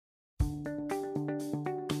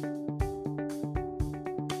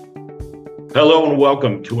Hello and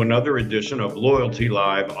welcome to another edition of Loyalty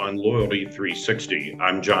Live on Loyalty360.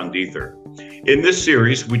 I'm John Diether. In this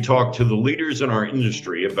series, we talk to the leaders in our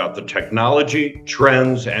industry about the technology,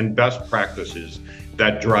 trends, and best practices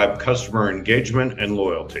that drive customer engagement and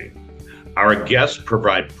loyalty. Our guests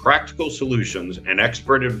provide practical solutions and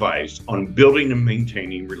expert advice on building and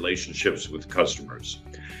maintaining relationships with customers.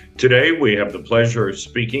 Today, we have the pleasure of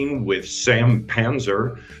speaking with Sam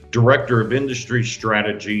Panzer, Director of Industry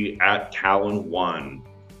Strategy at Talon.One.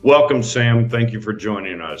 Welcome, Sam. Thank you for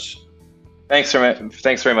joining us. Thanks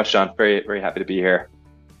very much, John. Very happy to be here.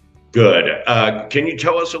 Good. Can you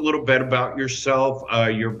tell us a little bit about yourself,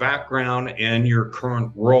 your background, and your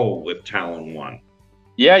current role with Talon.One?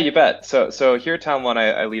 Yeah, you bet. So here at Talon.One,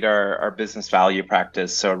 I lead our business value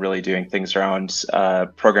practice. So really doing things around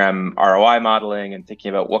program ROI modeling and thinking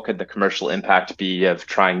about what could the commercial impact be of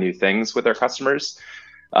trying new things with our customers.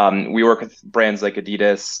 We work with brands like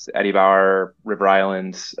Adidas, Eddie Bauer, River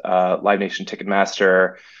Island, Live Nation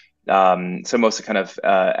Ticketmaster. So mostly kind of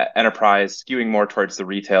enterprise, skewing more towards the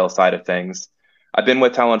retail side of things. I've been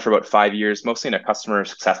with Talon for about 5 years, mostly in a customer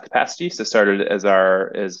success capacity. So started as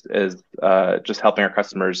just helping our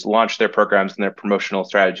customers launch their programs and their promotional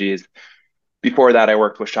strategies. Before that, I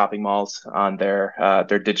worked with shopping malls on their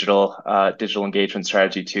digital engagement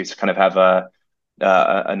strategy too. So kind of have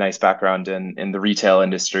a nice background in the retail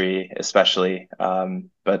industry, especially.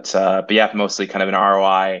 But yeah, mostly kind of an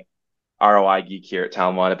ROI geek here at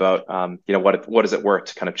Talon.One about what is it worth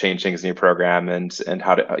to kind of change things in your program and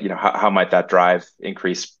how to how might that drive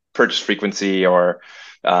increased purchase frequency or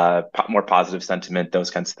more positive sentiment,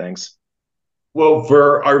 those kinds of things. Well,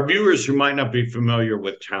 for our viewers who might not be familiar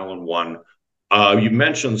with Talon.One, you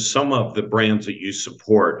mentioned some of the brands that you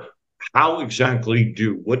support.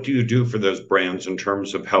 What do you do for those brands in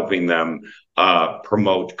terms of helping them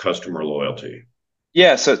promote customer loyalty?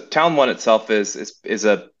 Yeah, so Talon.One itself is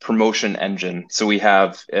a promotion engine. So we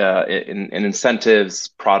have an incentives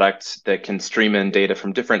product that can stream in data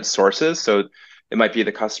from different sources. So it might be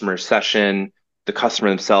the customer session, the customer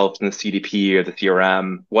themselves in the CDP or the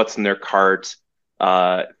CRM, what's in their cart,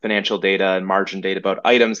 financial data and margin data about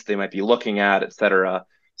items they might be looking at, et cetera.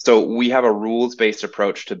 So we have a rules-based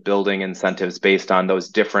approach to building incentives based on those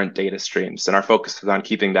different data streams. And our focus is on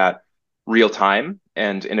keeping that real time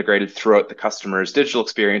and integrated throughout the customer's digital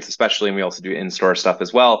experience, especially, and we also do in-store stuff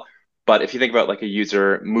as well. But if you think about like a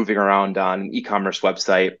user moving around on an e-commerce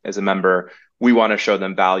website as a member, we want to show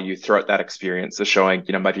them value throughout that experience. So showing,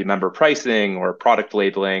 might be member pricing or product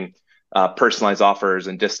labeling, personalized offers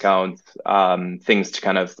and discounts, things to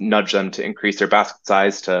kind of nudge them to increase their basket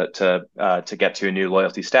size to get to a new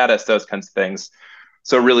loyalty status, those kinds of things.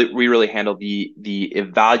 So we really handle the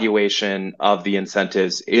evaluation of the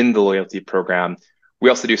incentives in the loyalty program. We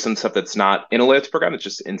also do some stuff that's not in a loyalty program. It's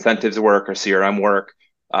just incentives work or CRM work.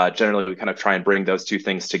 Generally, we kind of try and bring those two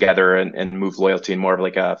things together and move loyalty in more of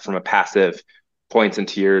like from a passive points and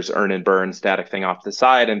tiers, earn and burn static thing off the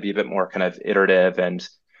side, and be a bit more kind of iterative and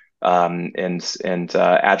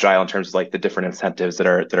agile in terms of like the different incentives that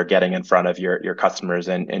are getting in front of your customers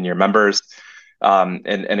and your members. And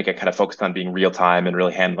again, kind of focused on being real time and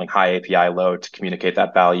really handling high API load to communicate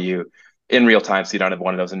that value in real time, so you don't have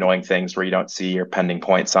one of those annoying things where you don't see your pending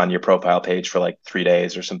points on your profile page for like 3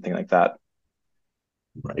 days or something like that.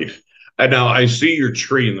 Right. And now I see your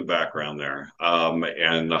tree in the background there.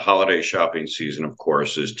 And the holiday shopping season, of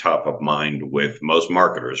course, is top of mind with most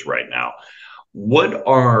marketers right now. What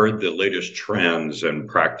are the latest trends and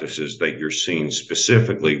practices that you're seeing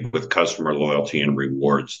specifically with customer loyalty and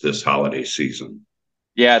rewards this holiday season?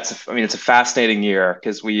 Yeah, it's a fascinating year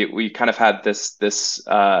because we kind of had this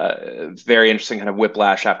very interesting kind of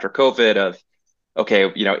whiplash after COVID of,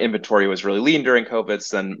 okay, inventory was really lean during COVID,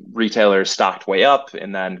 so then retailers stocked way up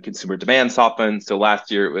and then consumer demand softened. So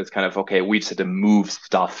last year it was kind of, okay, we just had to move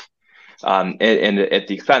stuff and at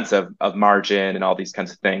the expense of margin and all these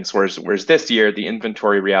kinds of things. Whereas this year the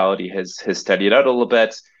inventory reality has steadied out a little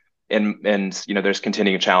bit. And there's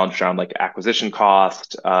continuing challenge around like acquisition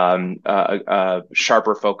cost,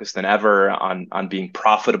 sharper focus than ever on being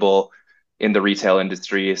profitable in the retail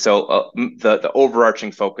industry. So the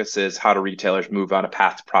overarching focus is how do retailers move on a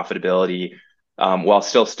path to profitability while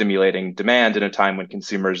still stimulating demand in a time when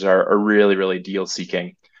consumers are really, really deal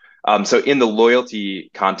seeking. So in the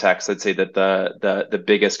loyalty context, I'd say that the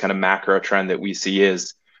biggest kind of macro trend that we see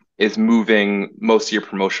is moving most of your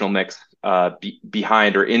promotional mix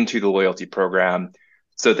behind or into the loyalty program,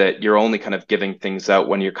 so that you're only kind of giving things out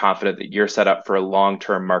when you're confident that you're set up for a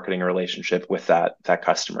long-term marketing relationship with that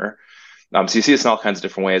customer. So you see this in all kinds of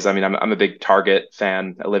different ways. I mean, I'm a big Target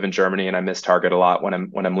fan. I live in Germany and I miss Target a lot when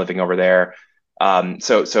I'm living over there.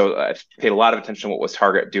 So I paid a lot of attention to what was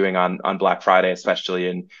Target doing on Black Friday, especially,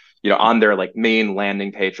 and on their like main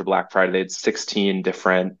landing page for Black Friday, they had 16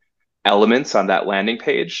 different elements on that landing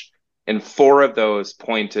page, and four of those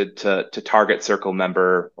pointed to Target Circle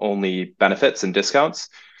member only benefits and discounts.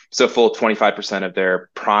 So full 25% of their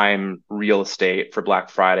prime real estate for Black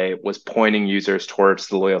Friday was pointing users towards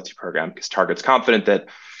the loyalty program, because Target's confident that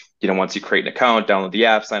once you create an account, download the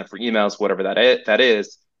app, sign up for emails, whatever that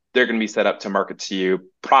is, they're going to be set up to market to you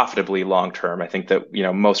profitably long term. I think that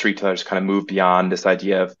most retailers kind of move beyond this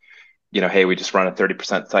idea of hey, we just run a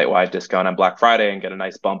 30% site wide discount on Black Friday and get a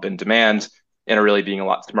nice bump in demand, and are really being a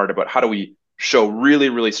lot smarter about how do we show really,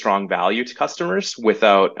 really strong value to customers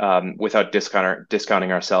without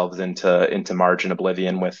discounting ourselves into margin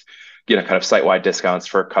oblivion with kind of site wide discounts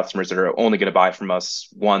for customers that are only going to buy from us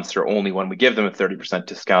once or only when we give them a 30%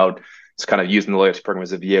 discount. It's kind of using the loyalty program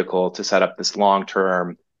as a vehicle to set up this long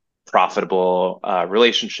term profitable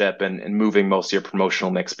relationship, and moving most of your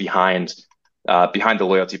promotional mix behind the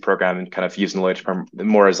loyalty program, and kind of using the loyalty program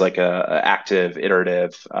more as like a active,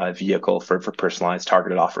 iterative vehicle for personalized,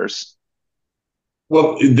 targeted offers.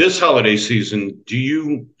 Well, this holiday season, do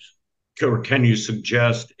you or can you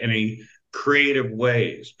suggest any creative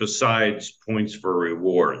ways besides points for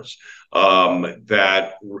rewards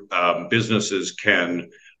that businesses can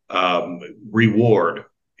reward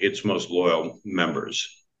its most loyal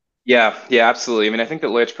members? Yeah, absolutely. I mean, I think that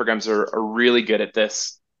loyalty programs are really good at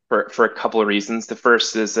this for a couple of reasons. The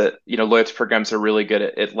first is that loyalty programs are really good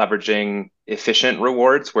at leveraging efficient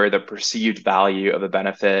rewards where the perceived value of a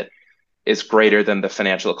benefit is greater than the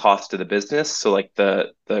financial cost to the business. So like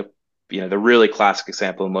the really classic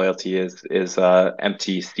example in loyalty is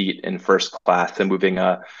empty seat in first class, and moving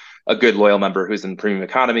a good loyal member who's in premium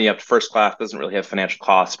economy up to first class doesn't really have financial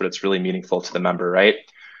costs, but it's really meaningful to the member, right?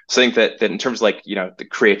 So I think that in terms of like the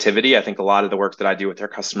creativity, I think a lot of the work that I do with our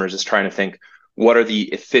customers is trying to think, what are the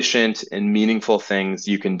efficient and meaningful things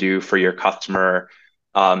you can do for your customer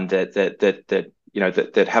that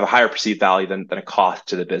have a higher perceived value than a cost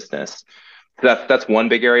to the business. So that's one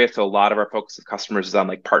big area. So a lot of our focus with customers is on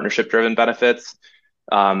like partnership driven benefits.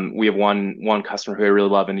 We have one customer who I really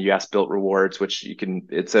love in the US, Built Rewards, which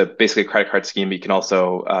it's basically a credit card scheme, but you can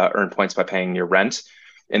also earn points by paying your rent.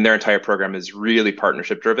 And their entire program is really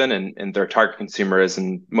partnership driven, and their target consumer is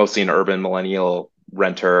mostly an urban millennial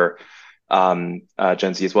renter,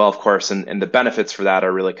 Gen Z as well, of course. And the benefits for that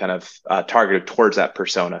are really kind of targeted towards that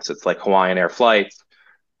persona. So it's like Hawaiian Air flights,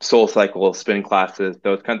 Soul Cycle, spinning classes,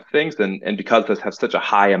 those kinds of things. And because those have such a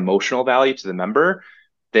high emotional value to the member,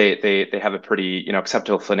 they have a pretty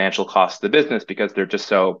acceptable financial cost to the business, because they're just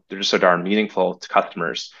so darn meaningful to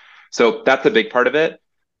customers. So that's a big part of it.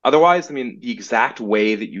 Otherwise, I mean, the exact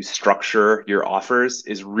way that you structure your offers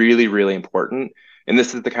is really, really important. And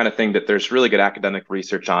this is the kind of thing that there's really good academic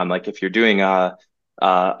research on. Like if you're doing a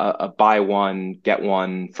buy one, get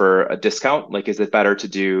one for a discount, like is it better to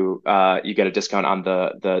do you get a discount on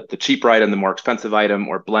the cheaper item, the more expensive item,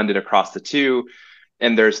 or blend it across the two?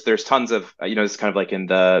 And there's tons of it's kind of like in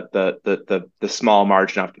the small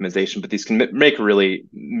margin optimization, but these can make a really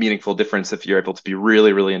meaningful difference if you're able to be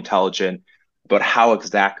really, really intelligent about how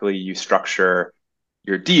exactly you structure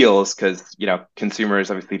your deals. Because consumers,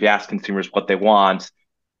 obviously, if you ask consumers what they want,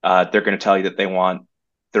 they're going to tell you that they want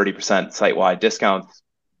 30% site-wide discounts.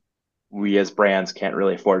 We as brands can't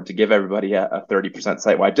really afford to give everybody a 30%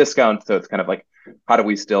 site-wide discount. So it's kind of like, how do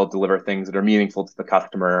we still deliver things that are meaningful to the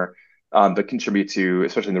customer, but contribute to,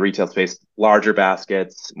 especially in the retail space, larger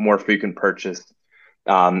baskets, more frequent purchase,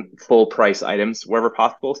 full price items wherever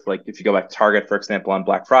possible. So like if you go back to Target, for example, on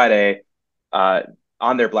Black Friday,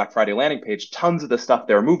 on their Black Friday landing page, tons of the stuff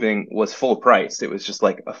they were moving was full price. It was just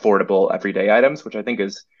like affordable everyday items, which I think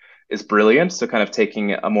is brilliant. So kind of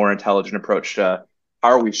taking a more intelligent approach to how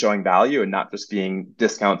are we showing value, and not just being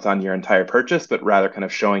discounts on your entire purchase, but rather kind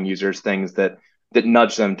of showing users things that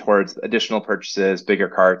nudge them towards additional purchases, bigger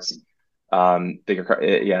carts, those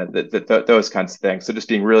kinds of things. So just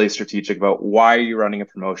being really strategic about why are you running a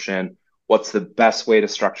promotion, what's the best way to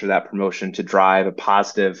structure that promotion to drive a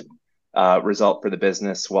positive result for the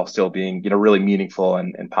business while still being really meaningful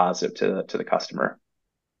and positive to the customer.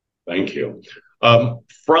 Thank you.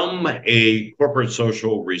 From a corporate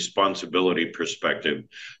social responsibility perspective,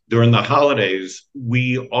 during the holidays,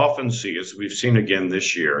 we often see, as we've seen again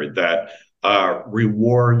this year, that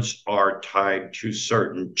rewards are tied to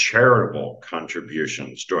certain charitable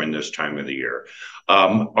contributions during this time of the year.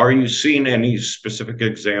 Are you seeing any specific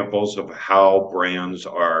examples of how brands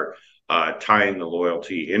are tying the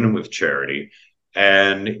loyalty in with charity?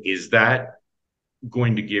 And is that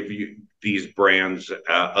going to give you these brands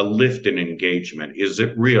a lift in engagement? Is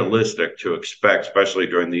it realistic to expect, especially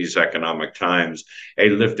during these economic times, a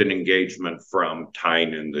lift in engagement from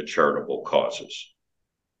tying in the charitable causes?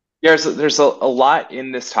 Yeah, there's a lot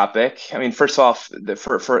in this topic. I mean, first off,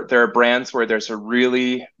 there are brands where there's a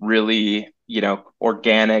really, really,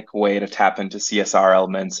 organic way to tap into CSR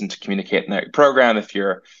elements and to communicate in that program. If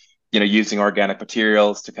you're, using organic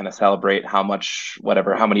materials to kind of celebrate how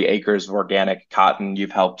many acres of organic cotton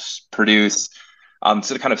you've helped produce. So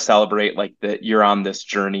to kind of celebrate like that you're on this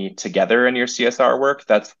journey together in your CSR work.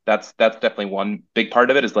 That's definitely one big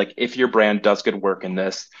part of it is like if your brand does good work in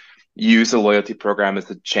this, use a loyalty program as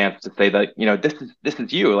a chance to say that this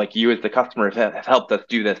is you, like you as the customer have helped us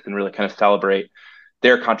do this, and really kind of celebrate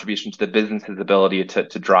their contribution to the business's ability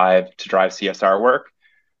to drive CSR work.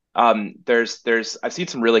 There's I've seen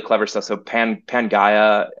some really clever stuff. So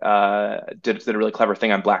Pangaya did a really clever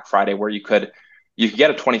thing on Black Friday where you could get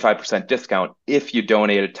a 25% discount if you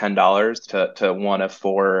donated $10 to one of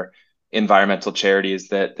four environmental charities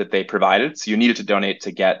that they provided. So you needed to donate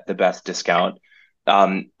to get the best discount.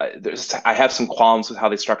 I have some qualms with how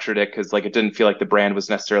they structured it because like it didn't feel like the brand was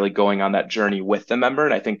necessarily going on that journey with the member,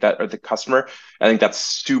 and I think that or the customer. I think that's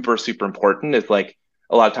super super important. Is like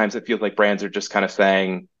a lot of times it feels like brands are just kind of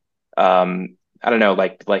saying, I don't know,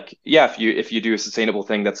 like yeah, if you do a sustainable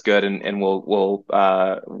thing, that's good, and we'll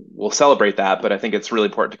celebrate that. But I think it's really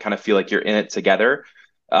important to kind of feel like you're in it together.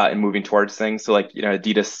 And moving towards things. So like,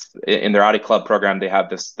 Adidas in their Audi Club program, they have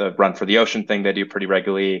the Run for the Ocean thing they do pretty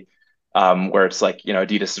regularly, where it's like,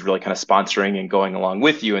 Adidas is really kind of sponsoring and going along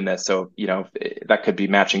with you in this. So, that could be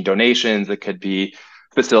matching donations. It could be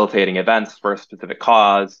facilitating events for a specific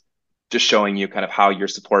cause, just showing you kind of how your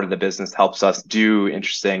support of the business helps us do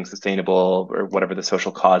interesting, sustainable, or whatever the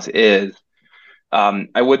social cause is.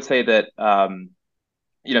 I would say that,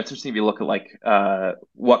 it's interesting if you look at like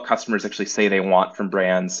what customers actually say they want from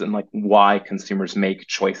brands and like why consumers make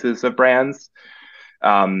choices of brands.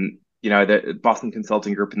 The Boston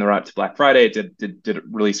Consulting Group in the run up to Black Friday did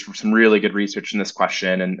release some really good research in this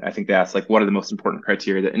question, and I think they asked like, what are the most important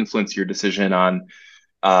criteria that influence your decision on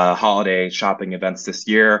holiday shopping events this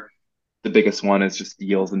year? The biggest one is just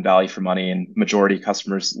deals and value for money, and majority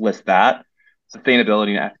customers list that.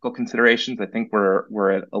 Sustainability and ethical considerations, I think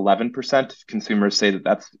we're at 11% of consumers say that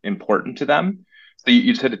that's important to them. So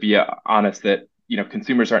you just had to be honest that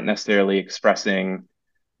consumers aren't necessarily expressing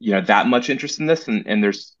that much interest in this, and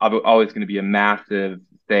there's always going to be a massive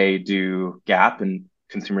they do gap in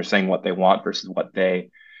consumers saying what they want versus what they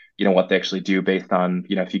actually do based on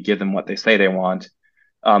if you give them what they say they want.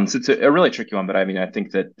 So it's a really tricky one, but I mean I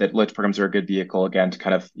think that loyalty programs are a good vehicle again to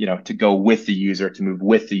kind of to go with the user, to move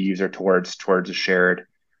with the user towards a shared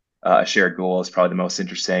goal is probably the most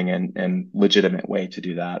interesting and legitimate way to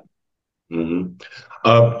do that.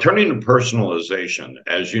 Mm-hmm. Turning to personalization,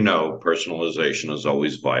 as you know, personalization is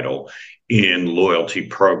always vital in loyalty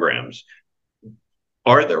programs.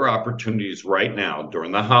 Are there opportunities right now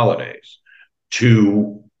during the holidays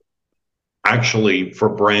to actually for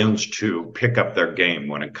brands to pick up their game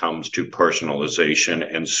when it comes to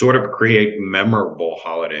personalization and sort of create memorable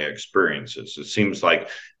holiday experiences? It seems like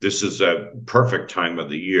this is a perfect time of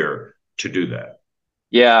the year to do that.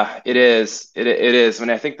 Yeah, it is. It is.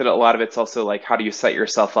 And I think that a lot of it's also like, how do you set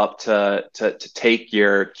yourself up to take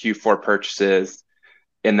your Q4 purchases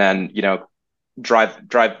and then, drive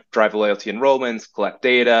loyalty enrollments, collect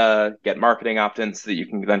data, get marketing opt-ins so that you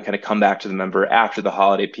can then kind of come back to the member after the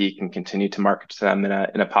holiday peak and continue to market to them in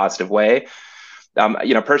a positive way.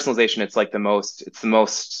 Personalization, it's the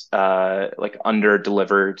most like under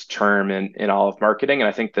delivered term in all of marketing. And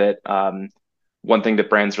I think that, one thing that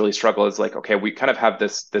brands really struggle is like, okay, we kind of have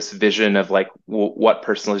this vision of like what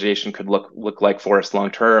personalization could look like for us long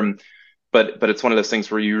term, but it's one of those things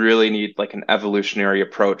where you really need like an evolutionary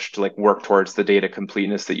approach to like work towards the data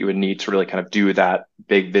completeness that you would need to really kind of do that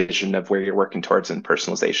big vision of where you're working towards in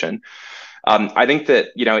personalization. I think that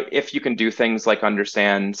if you can do things like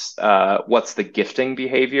understand what's the gifting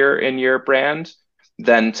behavior in your brand,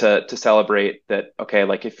 then to celebrate that, okay,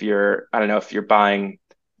 like if you're buying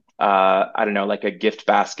like a gift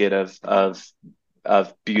basket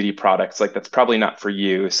of beauty products, like that's probably not for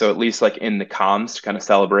you. So at least like in the comms to kind of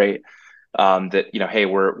celebrate that, hey,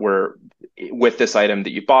 we're with this item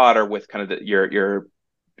that you bought or with kind of your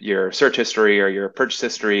search history or your purchase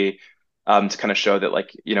history, to kind of show that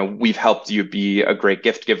like, we've helped you be a great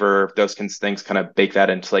gift giver. Those kinds of things kind of bake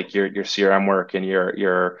that into like your CRM work and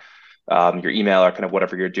your email or kind of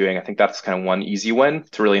whatever you're doing. I think that's kind of one easy win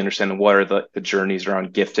to really understand what are the journeys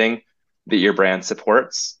around gifting that your brand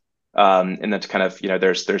supports. And then to kind of,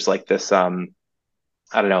 there's like this,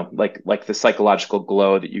 I don't know, like the psychological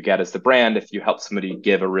glow that you get as the brand if you help somebody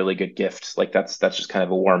give a really good gift. Like that's just kind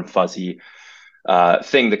of a warm, fuzzy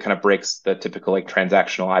thing that kind of breaks the typical like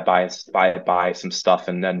transactional buy some stuff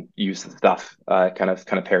and then use the stuff kind of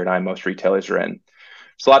paradigm most retailers are in.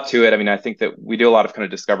 There's a lot to it. I mean, I think that we do a lot of kind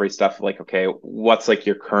of discovery stuff like, okay, what's like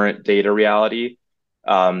your current data reality?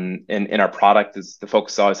 In our product is the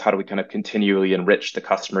focus always how do we kind of continually enrich the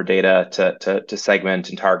customer data to segment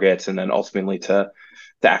and target and then ultimately to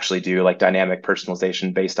actually do like dynamic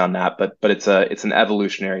personalization based on that. But it's an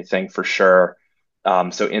evolutionary thing for sure.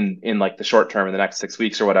 So in like the short term, in the next 6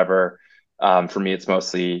 weeks or whatever, for me it's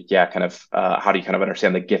mostly kind of how do you kind of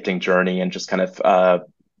understand the gifting journey and just kind of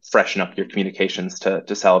freshen up your communications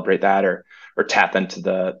to celebrate that or tap into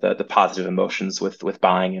the positive emotions with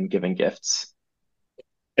buying and giving gifts.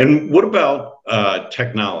 And what about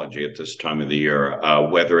technology at this time of the year,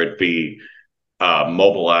 whether it be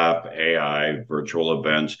mobile app, AI, virtual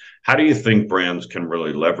events? How do you think brands can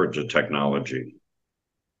really leverage the technology?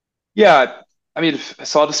 Yeah, I mean,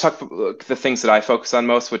 so I'll just talk about the things that I focus on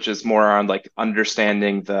most, which is more on like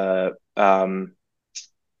understanding the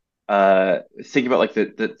thinking about like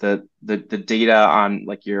the data on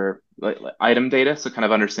like your like item data. So kind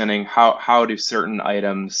of understanding how do certain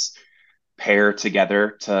items pair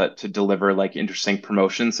together to deliver like interesting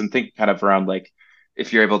promotions and think kind of around like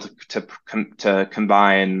if you're able to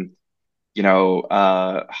combine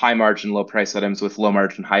high margin low price items with low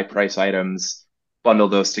margin high price items, bundle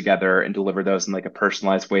those together and deliver those in like a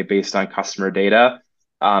personalized way based on customer data.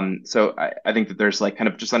 So I think that there's like kind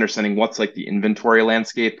of just understanding what's like the inventory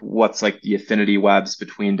landscape, what's like the affinity webs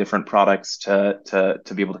between different products to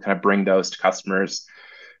be able to kind of bring those to customers.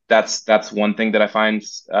 That's one thing that I find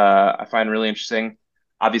really interesting.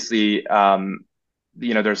 Obviously,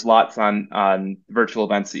 there's lots on virtual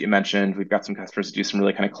events that you mentioned. We've got some customers that do some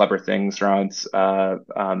really kind of clever things around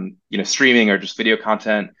streaming or just video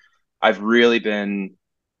content. I've really been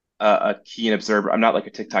a keen observer. I'm not like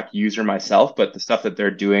a TikTok user myself, but the stuff that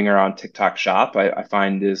they're doing around TikTok Shop, I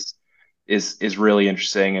find is really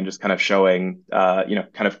interesting and just kind of showing,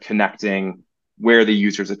 kind of connecting where the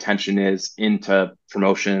user's attention is into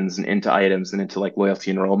promotions and into items and into like loyalty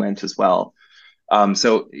enrollment as well.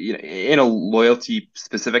 So in a loyalty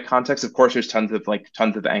specific context, of course, there's tons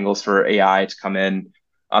of angles for AI to come in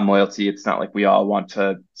on loyalty. It's not like we all want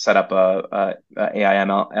to set up a AI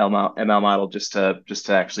ML model just to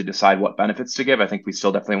actually decide what benefits to give. I think we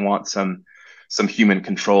still definitely want some human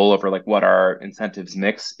control over like what our incentives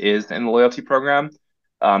mix is in the loyalty program.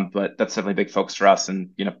 But that's definitely a big focus for us,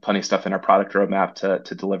 and plenty of stuff in our product roadmap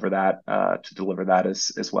to deliver that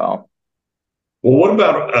as well. Well, what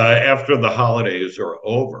about after the holidays are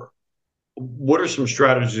over? What are some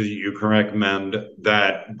strategies you can recommend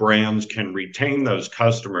that brands can retain those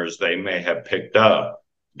customers they may have picked up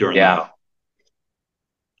during the Yeah. holidays?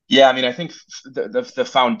 Yeah, I mean, I think the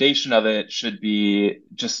foundation of it should be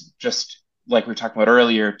just like we were talking about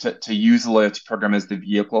earlier, to use the loyalty program as the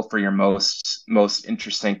vehicle for your most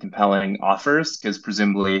interesting, compelling offers, because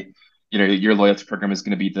presumably, your loyalty program is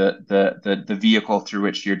going to be the vehicle through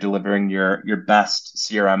which you're delivering your best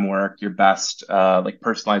CRM work, your best like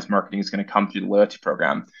personalized marketing is going to come through the loyalty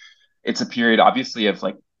program. It's a period obviously of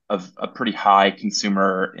like of a pretty high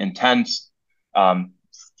consumer intent. Of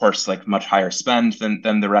course, like much higher spend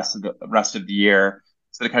than the rest of the year.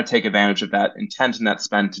 So to kind of take advantage of that intent and that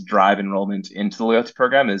spend to drive enrollment into the loyalty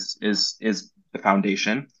program is the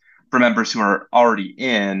foundation. For members who are already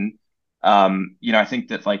in, I think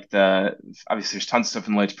that like obviously there's tons of stuff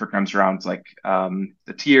in loyalty programs around like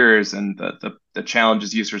the tiers and the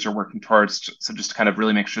challenges users are working towards. So just to kind of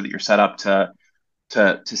really make sure that you're set up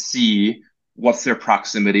to see what's their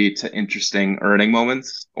proximity to interesting earning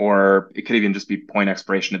moments, or it could even just be point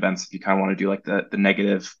expiration events if you kind of want to do like the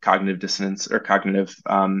negative cognitive dissonance or cognitive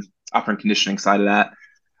operant conditioning side of that.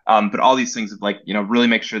 But all these things of like, really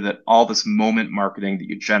make sure that all this moment marketing that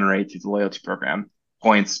you generate through the loyalty program,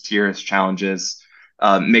 points, tiers, challenges,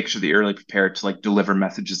 make sure that you're really prepared to like deliver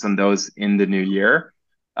messages on those in the new year.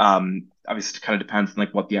 Obviously, it kind of depends on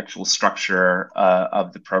like what the actual structure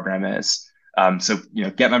of the program is. So,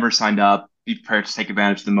 get members signed up, be prepared to take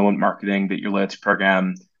advantage of the moment marketing that your loyalty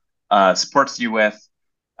program supports you with.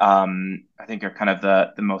 I think are kind of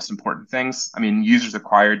the most important things. I mean, users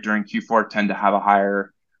acquired during Q4 tend to have a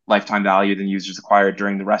higher lifetime value than users acquired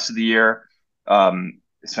during the rest of the year,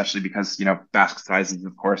 especially because basket sizes,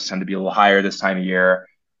 of course, tend to be a little higher this time of year.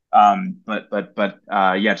 But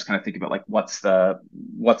yeah, just kind of think about like what's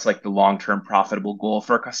like the long-term profitable goal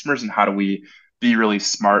for our customers, and how do we be really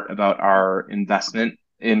smart about our investment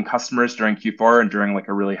in customers during Q4 and during like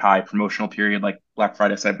a really high promotional period like Black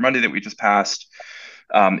Friday, Cyber Monday that we just passed.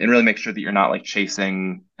 and really make sure that you're not like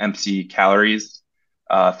chasing empty calories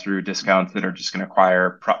through discounts that are just going to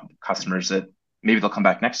acquire customers that maybe they'll come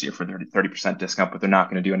back next year for 30% discount, but they're not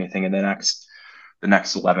going to do anything in the next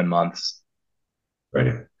 11 months.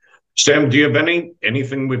 Right. Sam, do you have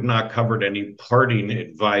anything we've not covered? Any parting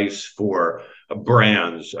advice for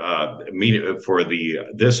brands for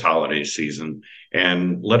this holiday season?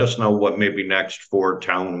 And let us know what may be next for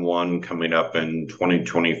Talon.One coming up in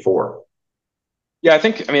 2024. Yeah, I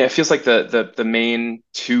mean, it feels like the main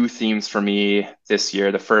two themes for me this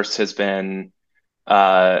year. The first has been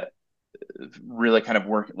uh, really kind of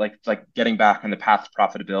work like getting back on the path to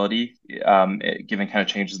profitability, given kind of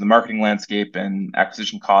changes in the marketing landscape and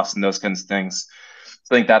acquisition costs and those kinds of things.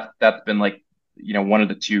 So I think that's been like one of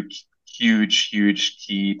the two huge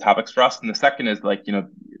key topics for us. And the second is like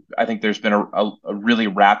I think there's been a really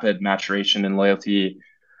rapid maturation in loyalty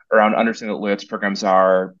around understanding that loyalty programs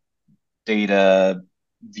are data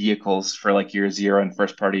vehicles for like year zero and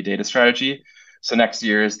first party data strategy. So next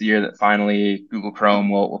year is the year that finally Google Chrome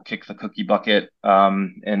will kick the cookie bucket,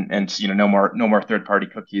 and no more third party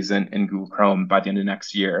cookies in Google Chrome by the end of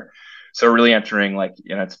next year. So really entering like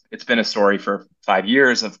it's been a story for 5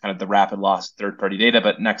 years of kind of the rapid loss of third party data,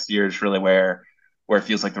 but next year is really where it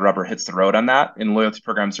feels like the rubber hits the road on that. And loyalty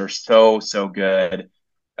programs are so good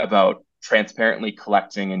about transparently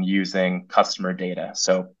collecting and using customer data.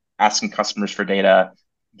 So asking customers for data,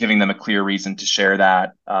 giving them a clear reason to share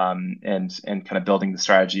that, and kind of building the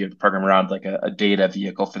strategy of the program around like a data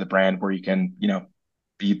vehicle for the brand where you can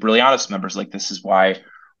be really honest with members, like this is why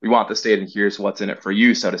we want this data and here's what's in it for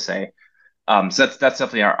you, so to say. So that's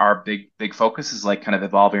definitely our big focus, is like kind of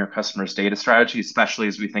evolving our customers' data strategy, especially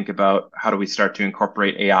as we think about how do we start to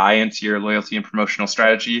incorporate AI into your loyalty and promotional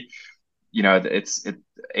strategy. It's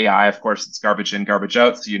AI, of course, it's garbage in, garbage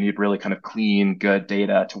out. So you need really kind of clean, good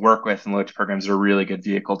data to work with, and loyalty programs are a really good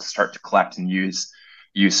vehicle to start to collect and use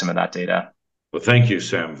some of that data. Well, thank you,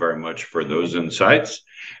 Sam, very much for those insights.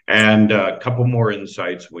 And a couple more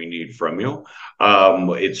insights we need from you.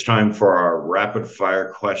 It's time for our rapid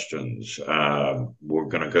fire questions. We're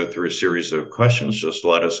going to go through a series of questions. Just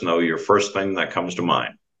let us know your first thing that comes to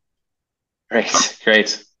mind.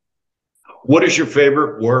 Great. What is your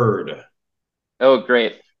favorite word? Oh,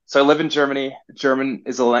 great. So I live in Germany. German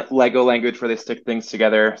is a Lego language where they stick things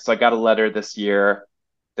together. So I got a letter this year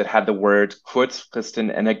that had the word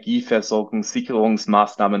Kurzfristen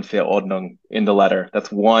Energieversorgungssicherungsmaßnahmenverordnung in the letter.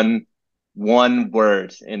 That's one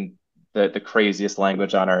word in the craziest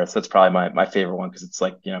language on earth. So that's probably my favorite one because it's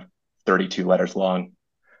like 32 letters long.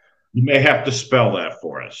 You may have to spell that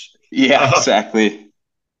for us. Yeah, exactly.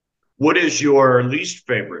 What is your least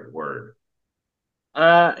favorite word?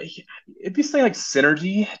 It'd be something like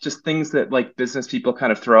synergy, just things that like business people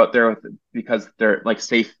kind of throw out there because they're like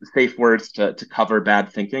safe words to cover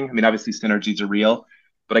bad thinking. I mean, obviously synergies are real,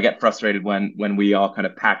 but I get frustrated when we all kind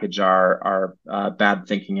of package our bad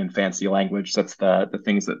thinking in fancy language. That's the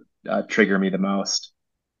things that trigger me the most.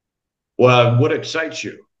 Well, what excites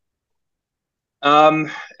you?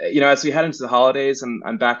 As we head into the holidays,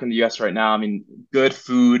 I'm back in the US right now. I mean, good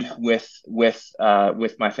food with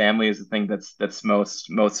my family is the thing that's most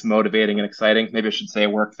motivating and exciting. Maybe I should say a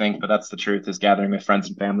work thing, but that's the truth, is gathering my friends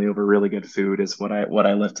and family over really good food is what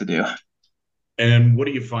I live to do. And what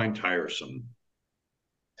do you find tiresome?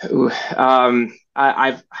 Ooh,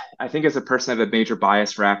 I think as a person, I have a major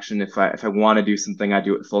bias reaction. If I want to do something, I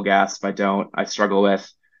do it full gas. If I don't, I struggle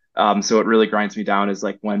with. So it really grinds me down is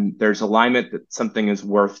like when there's alignment that something is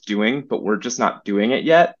worth doing, but we're just not doing it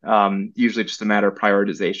yet. Usually just a matter of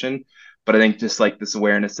prioritization. But I think just like this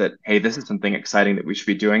awareness that, hey, this is something exciting that we should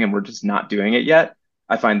be doing, and we're just not doing it yet.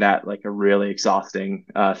 I find that like a really exhausting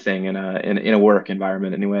thing in a work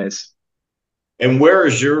environment, anyways. And where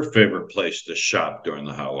is your favorite place to shop during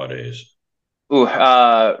the holidays? Ooh,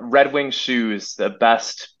 Red Wing shoes, the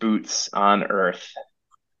best boots on earth.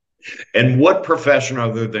 And what profession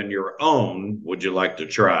other than your own would you like to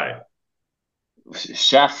try?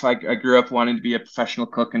 Chef. I grew up wanting to be a professional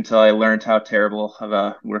cook until I learned how terrible of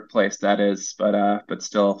a workplace that is. But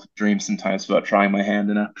still dream sometimes about trying my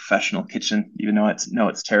hand in a professional kitchen, even though it's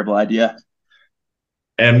a terrible idea.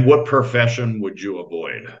 And what profession would you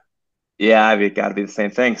avoid? Yeah, I mean, it got to be the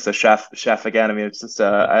same thing. So chef again. I mean, it's just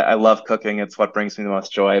I love cooking. It's what brings me the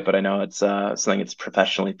most joy. But I know it's something that's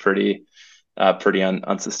professionally pretty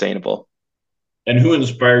unsustainable. And who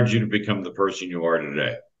inspired you to become the person you are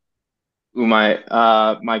today? Ooh,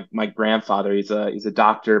 my grandfather, he's a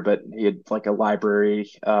doctor, but he had like a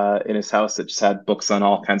library in his house that just had books on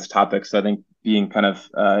all kinds of topics. So I think being kind of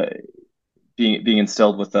being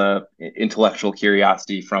instilled with a intellectual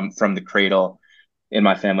curiosity from the cradle in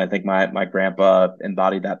my family. I think my grandpa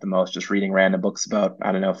embodied that the most, just reading random books about,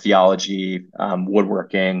 I don't know, theology,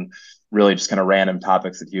 woodworking, really just kind of random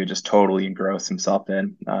topics that he would just totally engross himself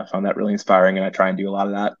in. I found that really inspiring, and I try and do a lot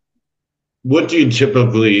of that. What do you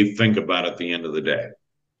typically think about at the end of the day?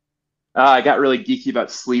 I got really geeky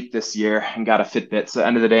about sleep this year and got a Fitbit. So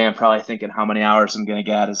end of the day, I'm probably thinking how many hours I'm going to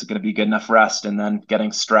get. Is it going to be good enough rest? And then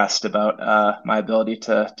getting stressed about my ability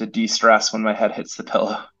to de-stress when my head hits the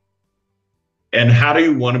pillow. And how do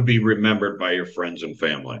you want to be remembered by your friends and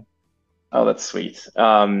family? Oh, that's sweet.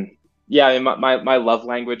 Yeah, I mean, my love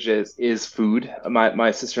language is food.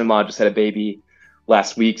 My sister-in-law just had a baby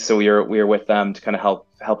last week, so we were with them to kind of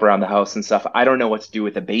help around the house and stuff. I don't know what to do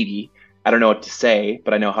with a baby. I don't know what to say,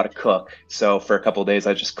 but I know how to cook. So for a couple of days,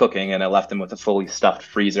 I was just cooking, and I left them with a fully stuffed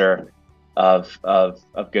freezer of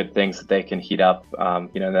good things that they can heat up.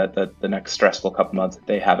 The next stressful couple months that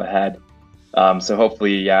they have ahead. So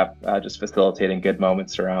hopefully, yeah, just facilitating good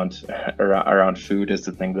moments around around food is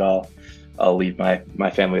the thing that I'll leave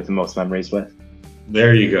my family with the most memories with.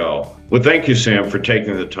 There you go. Well, thank you, Sam, for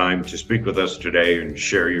taking the time to speak with us today and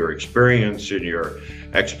share your experience and your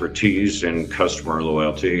expertise in customer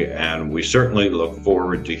loyalty. And we certainly look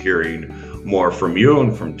forward to hearing more from you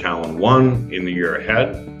and from Talon.One in the year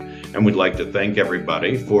ahead. And we'd like to thank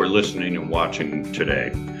everybody for listening and watching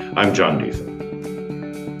today. I'm John Deither.